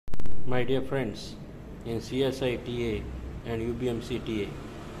My dear friends in CSITA and UBMCITA.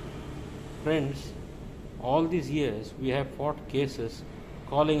 Friends, all these years we have fought cases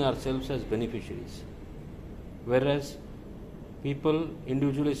calling ourselves as beneficiaries, whereas people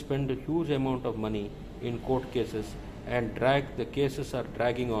individually spend a huge amount of money in court cases and the cases are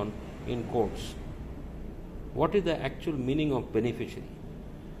dragging on in courts. What is the actual meaning of beneficiary?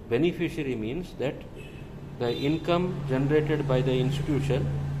 Beneficiary means that the income generated by the institution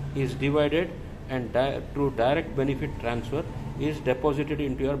is divided and through direct benefit transfer is deposited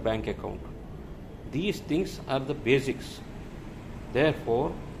into your bank account. These things are the basics.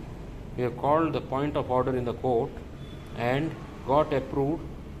 Therefore, we have called the point of order in the court and got approved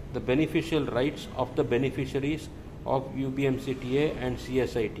the beneficial rights of the beneficiaries of UBMCITA and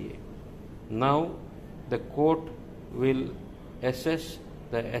CSITA. Now, the court will assess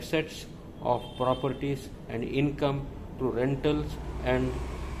the assets of properties and income through rentals and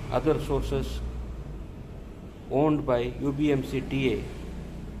other sources owned by UBMCITA,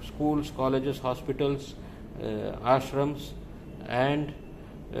 schools, colleges, hospitals, ashrams, and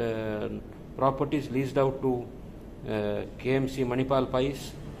properties leased out to KMC Manipal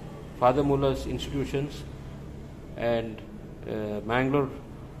Pais, Father Muller's institutions, and Mangalore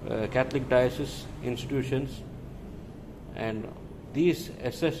Catholic Diocese institutions. And these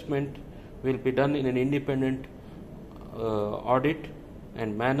assessment will be done in an independent audit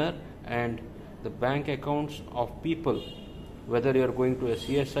and manner, and the bank accounts of people, whether you are going to a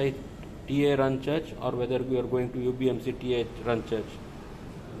CSITA run church or whether you are going to UBMCITA run church,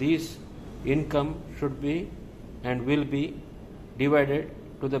 these income should be and will be divided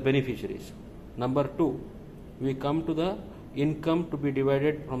to the beneficiaries. Number 2, we come to the income to be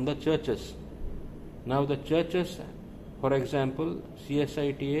divided from the churches. Now the churches, for example,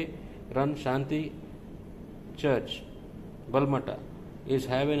 CSITA run Shanti Church, Balmata, is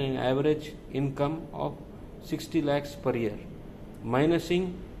having an average income of 60 lakhs per year,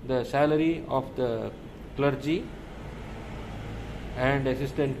 minusing the salary of the clergy and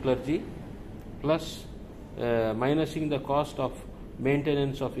assistant clergy, plus minusing the cost of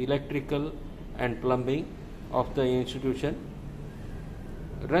maintenance of electrical and plumbing of the institution.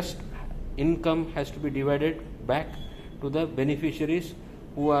 Rest income has to be divided back to the beneficiaries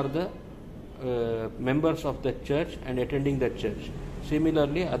who are the members of the church and attending the church.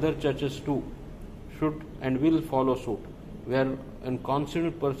 Similarly, other churches too should and will follow suit. We are in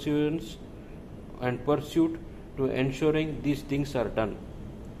constant pursuance and pursuit to ensuring these things are done.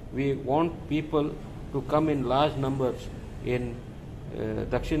 We want people to come in large numbers in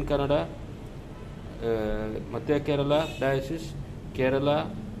Dakshin Kannada, Madhya Kerala Diocese, Kerala,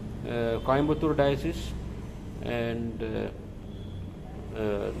 Coimbatore Diocese, and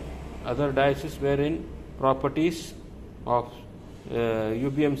other dioceses wherein properties of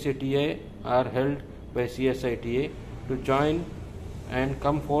UBMCITA are held by CSITA, to join and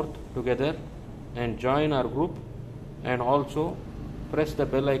come forth together and join our group, and also press the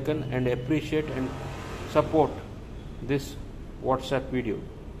bell icon and appreciate and support this WhatsApp video.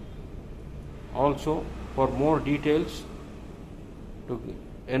 Also, for more details, to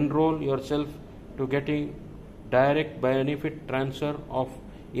enroll yourself to getting direct benefit transfer of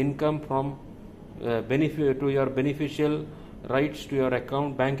income from benefit to your beneficial rights to your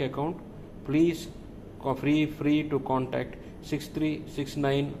account, bank account, please free to contact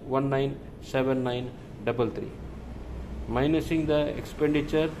 6369197933. Minusing the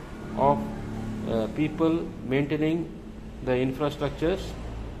expenditure of people maintaining the infrastructures,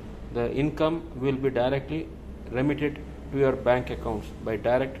 the income will be directly remitted to your bank accounts by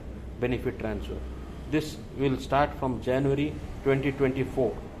direct benefit transfer. This will start from January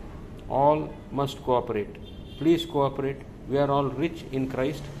 2024. All must cooperate. Please cooperate. We are all rich in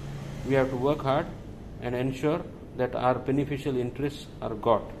Christ. We have to work hard and ensure that our beneficial interests are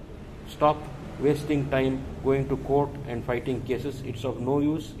got. Stop wasting time going to court and fighting cases. It's of no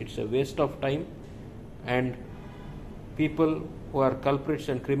use. It's a waste of time. And people who are culprits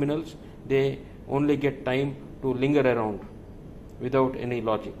and criminals, they only get time to linger around without any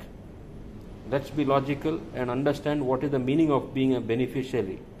logic. Let's be logical and understand what is the meaning of being a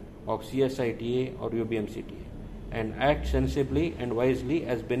beneficiary of CSITA or UBMCITA, and act sensibly and wisely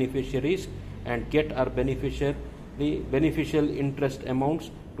as beneficiaries and get our beneficial interest amounts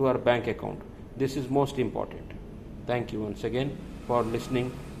to our bank account. This is most important. Thank you once again for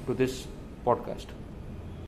listening to this podcast.